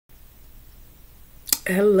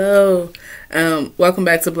Hello. Welcome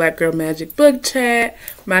back to Black Girl Magic Book Chat.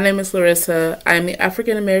 My name is Larissa. I'm the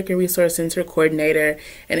African American Resource Center Coordinator,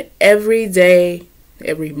 and every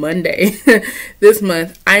Monday this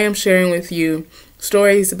month, I am sharing with you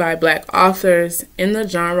stories by Black authors in the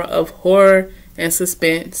genre of horror and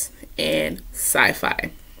suspense and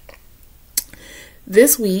sci-fi.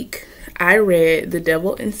 This week, I read The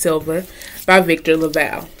Devil in Silver by Victor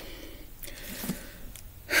LaValle.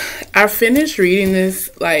 I finished reading this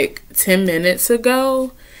like 10 minutes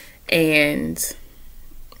ago, and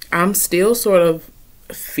I'm still sort of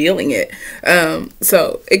feeling it.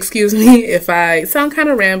 So excuse me if I sound kind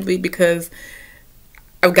of rambly because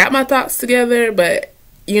I've got my thoughts together, but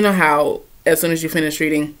you know how as soon as you finish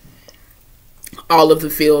reading, all of the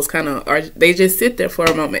feels kind of they just sit there for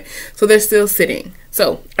a moment. So they're still sitting.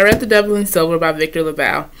 So I read The Devil in Silver by Victor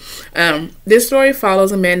LaValle. This story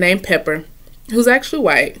follows a man named Pepper, who's actually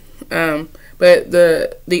white. But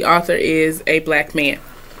the author is a black man.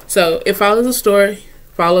 So it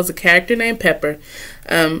follows a character named Pepper.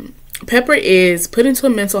 Pepper is put into a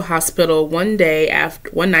mental hospital one night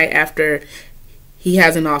after he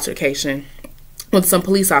has an altercation with some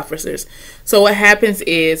police officers. So what happens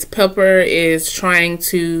is Pepper is trying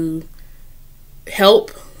to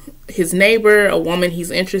help his neighbor, a woman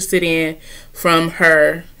he's interested in, from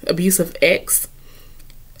her abusive ex.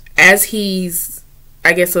 As he's,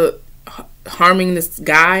 I guess, harming this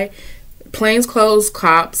guy, plainclothes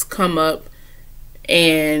cops come up,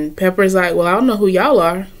 and Pepper's like, well, I don't know who y'all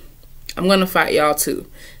are. I'm going to fight y'all too.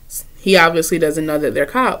 He obviously doesn't know that they're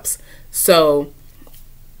cops. So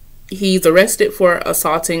he's arrested for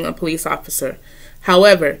assaulting a police officer.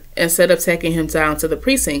 However, instead of taking him down to the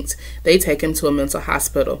precinct, they take him to a mental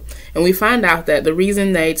hospital. And we find out that the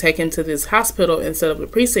reason they take him to this hospital instead of a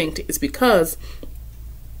precinct is because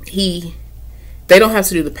they don't have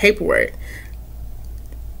to do the paperwork.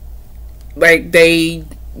 Like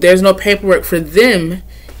there's no paperwork for them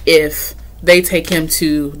if they take him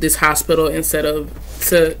to this hospital instead of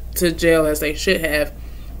to jail as they should have.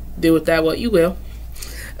 Do with that what you will.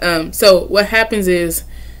 So what happens is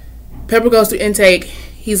Pepper goes through intake.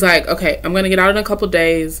 He's like, okay, I'm gonna get out in a couple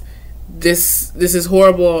days. This is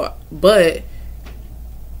horrible, but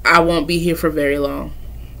I won't be here for very long.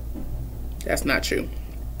 That's not true.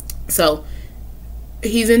 So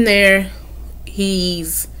he's in there.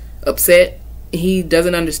 He's upset. He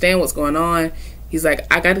doesn't understand what's going on. He's like,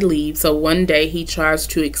 I gotta leave. So one day he tries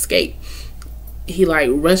to escape. He like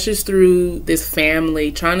rushes through this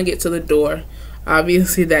family trying to get to the door.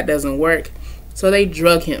 Obviously that doesn't work. So they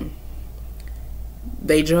drug him.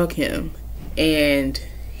 And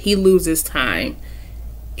he loses time.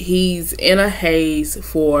 He's in a haze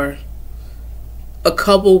for a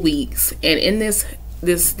couple weeks, and in this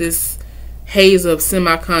haze of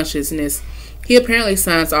semi-consciousness, he apparently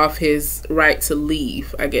signs off his right to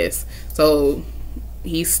leave, I guess. So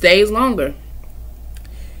he stays longer.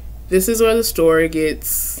 This is where the story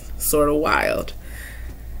gets sort of wild.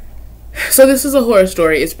 So this is a horror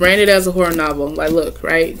story. It's branded as a horror novel. Like, look,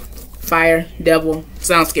 right? Fire, devil,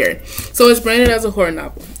 sounds scary. So it's branded as a horror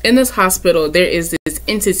novel. In this hospital, there is this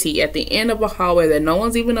entity at the end of a hallway that no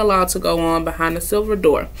one's even allowed to go on, behind a silver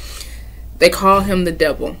door. They call him the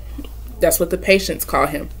devil. That's what the patients call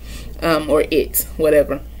him, or it,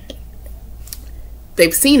 whatever.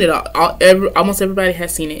 They've seen it all. Almost everybody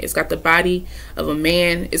has seen it. It's got the body of a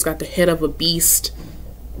man. It's got the head of a beast.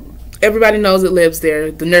 Everybody knows it lives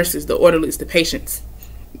there. The nurses, the orderlies, the patients.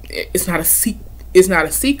 It's not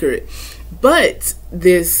a secret. But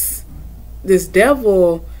this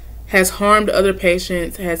devil has harmed other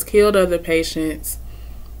patients, has killed other patients,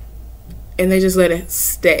 and they just let it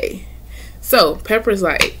stay. So Pepper's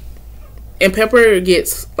like, and Pepper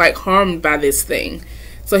gets like harmed by this thing.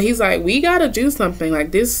 So he's like, we gotta do something.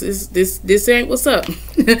 Like this ain't what's up.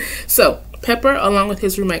 So Pepper, along with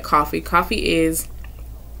his roommate Coffee is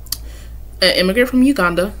an immigrant from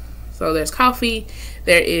Uganda. So there's Coffee.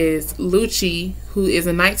 There is Lucci, who is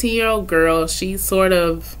a 19-year-old girl. She's sort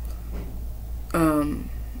of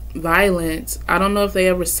violent. I don't know if they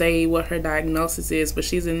ever say what her diagnosis is, but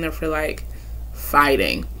she's in there for like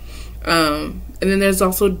fighting. And then there's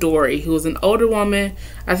also Dory, who is an older woman.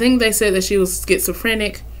 I think they said that she was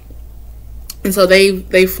schizophrenic. And so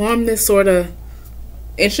they formed this sort of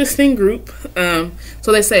interesting group.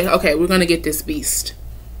 So they say, okay, we're going to get this beast.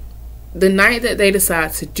 The night that they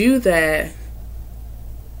decide to do that,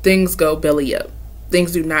 things go belly up.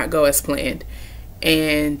 Things do not go as planned.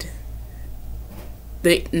 And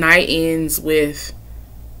the night ends with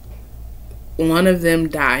one of them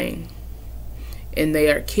dying. And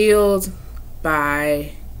they are killed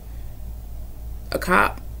by a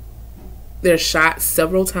cop They're shot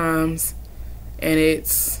several times, and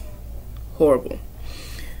it's horrible.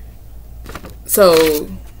 So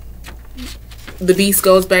the beast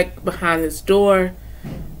goes back behind his door.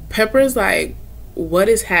 Pepper's like, what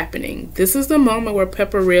is happening? This is the moment where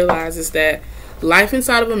Pepper realizes that life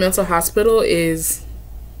inside of a mental hospital is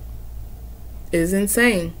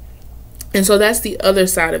insane. And so that's the other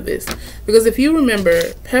side of this. Because if you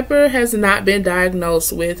remember, Pepper has not been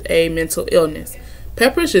diagnosed with a mental illness.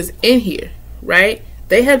 Pepper's just in here, right?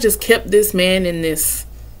 They have just kept this man in this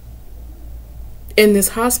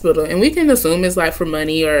hospital. And we can assume it's like for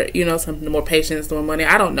money, or, you know, something, more patients, more money.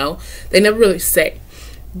 I don't know. They never really say.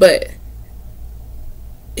 But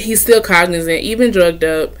he's still cognizant, even drugged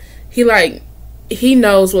up. He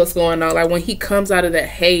knows what's going on. Like, when he comes out of that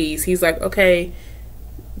haze, he's like, okay,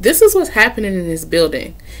 this is what's happening in this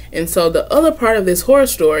building. And so the other part of this horror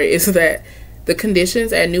story is that the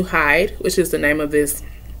conditions at New Hyde, which is the name of this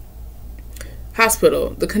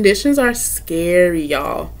hospital, the conditions are scary,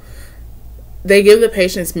 y'all. They give the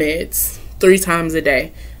patients meds 3 times a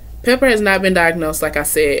day. Pepper has not been diagnosed, like I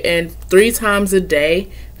said, and 3 times a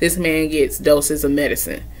day, this man gets doses of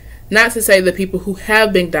medicine. Not to say the people who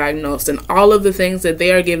have been diagnosed and all of the things that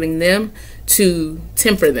they are giving them to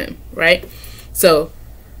temper them, right? So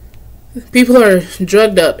people are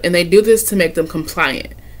drugged up, and they do this to make them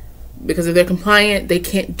compliant. Because if they're compliant, they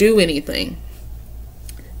can't do anything.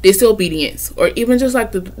 Disobedience, or even just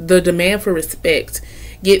like the demand for respect,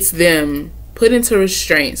 gets them put into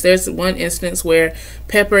restraints. There's one instance where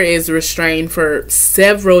Pepper is restrained for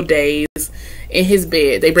several days in his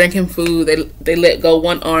bed. They bring him food. They let go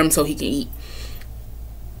one arm so he can eat.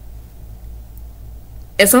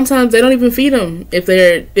 And sometimes they don't even feed him if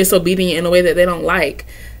they're disobedient in a way that they don't like.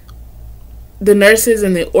 The nurses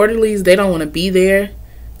and the orderlies, they don't want to be there.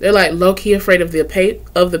 They're like low-key afraid of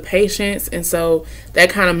the patients, and so that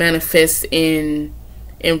kind of manifests in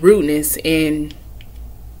rudeness, in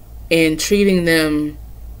treating them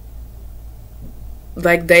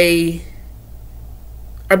like they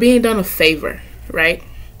are being done a favor, right?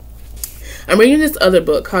 I'm reading this other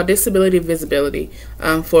book called Disability Visibility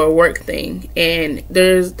for a work thing, and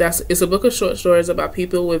it's a book of short stories about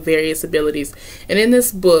people with various abilities. And in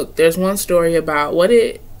this book, there's one story about what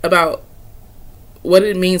it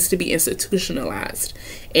means to be institutionalized,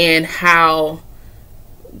 and how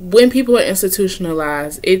when people are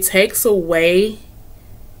institutionalized, it takes away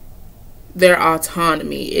their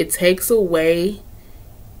autonomy. It takes away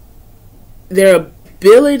their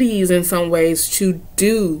abilities in some ways to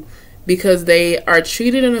do, because they are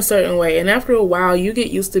treated in a certain way. And after a while, you get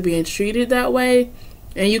used to being treated that way,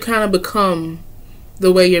 and you kind of become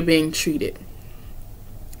the way you're being treated.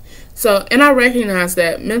 So, and I recognize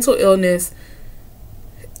that mental illness,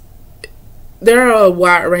 there are a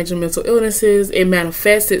wide range of mental illnesses. It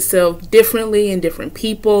manifests itself differently in different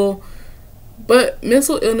people. But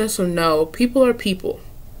mental illness or no, people are people.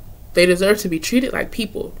 They deserve to be treated like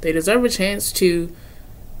people. They deserve a chance to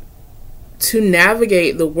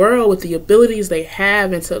navigate the world with the abilities they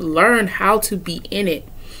have, and to learn how to be in it.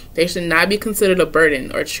 They should not be considered a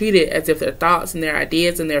burden or treated as if their thoughts and their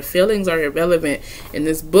ideas and their feelings are irrelevant. In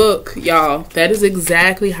this book, y'all, that is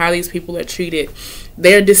exactly how these people are treated.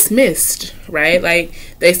 They're dismissed, right? Like,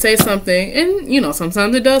 they say something, and, you know,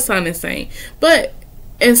 sometimes it does sound insane. But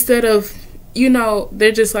instead of, you know,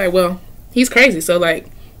 they're just like, well, he's crazy, so, like,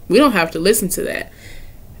 we don't have to listen to that.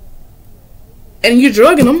 And you're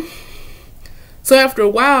drugging them. So after a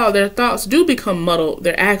while, their thoughts do become muddled.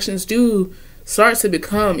 Their actions do start to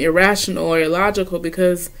become irrational or illogical,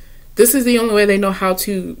 because this is the only way they know how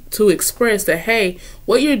to express that, hey,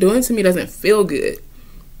 what you're doing to me doesn't feel good.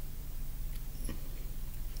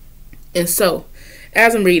 And so,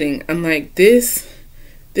 as I'm reading, I'm like, this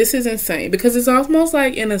is insane. Because it's almost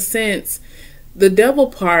like, in a sense, the devil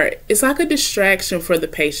part, it's like a distraction for the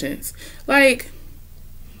patients. Like,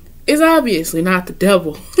 it's obviously not the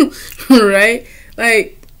devil, right?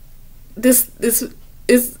 Like, this is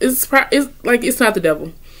like, it's not the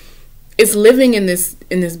devil. It's living in this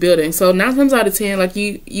building. So 9 times out of 10, like,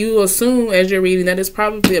 you assume as you're reading that it's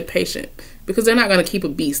probably a patient, because they're not going to keep a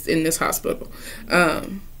beast in this hospital.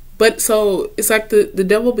 But so it's like the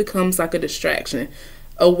devil becomes like a distraction,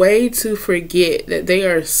 a way to forget that they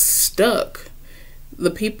are stuck.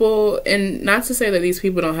 The people, and not to say that these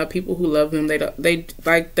people don't have people who love them.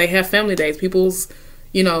 They have family days. People's,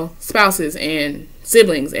 you know, spouses and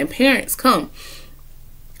siblings and parents come.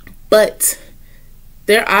 But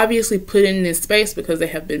they're obviously put in this space because they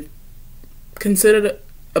have been considered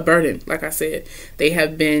a burden. Like I said, they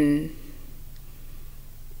have been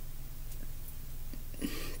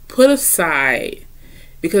put aside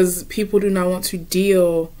because people do not want to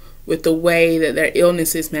deal with the way that their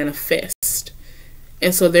illnesses manifest.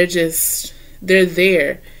 And so they're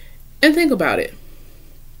there. And think about it.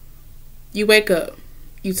 You wake up,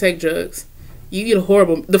 you take drugs, you eat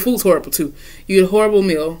the food's horrible too. You eat a horrible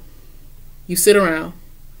meal, you sit around,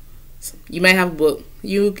 you may have a book,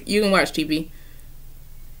 you can watch TV,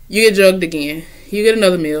 you get drugged again, you get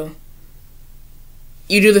another meal,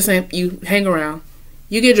 you do the same, you hang around,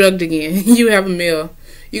 you get drugged again, you have a meal,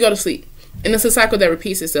 you go to sleep. And it's a cycle that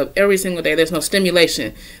repeats itself every single day. There's no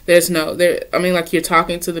stimulation. Like you're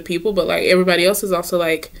talking to the people, but like everybody else is also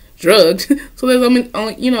like drugged. So there's only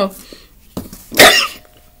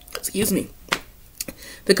excuse me.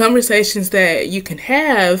 The conversations that you can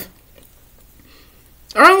have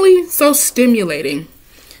are only so stimulating.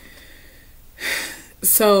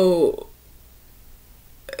 So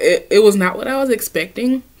it was not what I was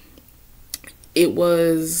expecting. It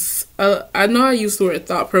was, I know I use the word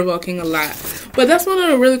thought-provoking a lot, but that's one of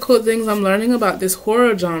the really cool things I'm learning about this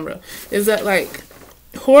horror genre, is that like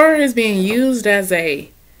horror is being used as a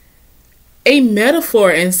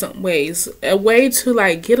metaphor in some ways, a way to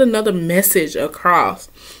like get another message across.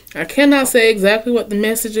 I cannot say exactly what the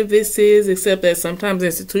message of this is, except that sometimes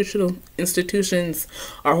institutions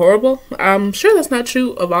are horrible. I'm sure that's not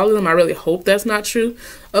true of all of them. I really hope that's not true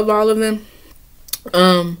of all of them.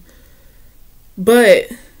 But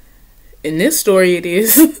in this story it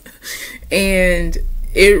is. And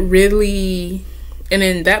it really, and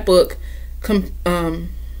in that book,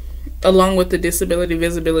 along with the disability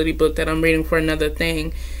visibility book that I'm reading for another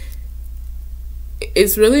thing,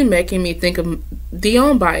 it's really making me think of the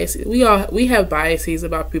own biases. We have biases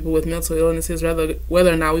about people with mental illnesses,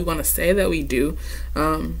 whether or not we want to say that we do.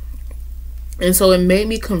 And so it made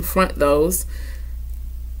me confront those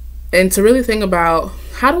and to really think about,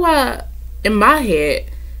 in my head,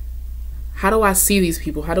 how do I see these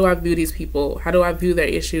people? How do I view these people? How do I view their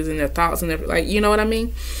issues and their thoughts and their, you know what I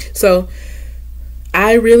mean? So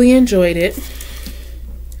I really enjoyed it.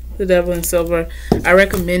 The Devil in Silver. I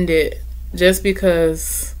recommend it just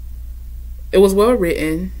because it was well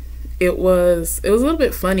written. It was a little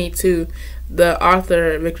bit funny too. The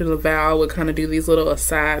author, Victor LaValle, would kind of do these little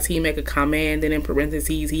asides. He'd make a comment, and then in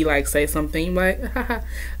parentheses he like say something like, haha.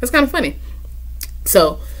 That's kind of funny.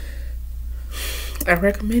 So I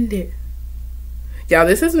recommend it. Y'all,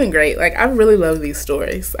 this has been great. Like, I really love these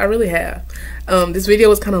stories. I really have. This video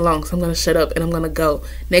was kind of long, so I'm going to shut up and I'm going to go.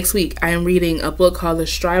 Next week, I am reading a book called The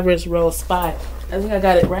Striver's Royal Spy. I think I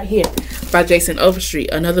got it right here. By Jason Overstreet.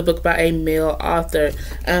 Another book by a male author.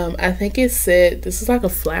 I think it said, this is like a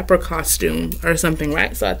flapper costume or something,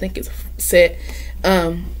 right? So I think it's set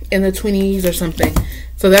in the 20s or something.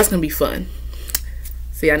 So that's going to be fun.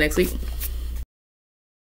 See y'all next week.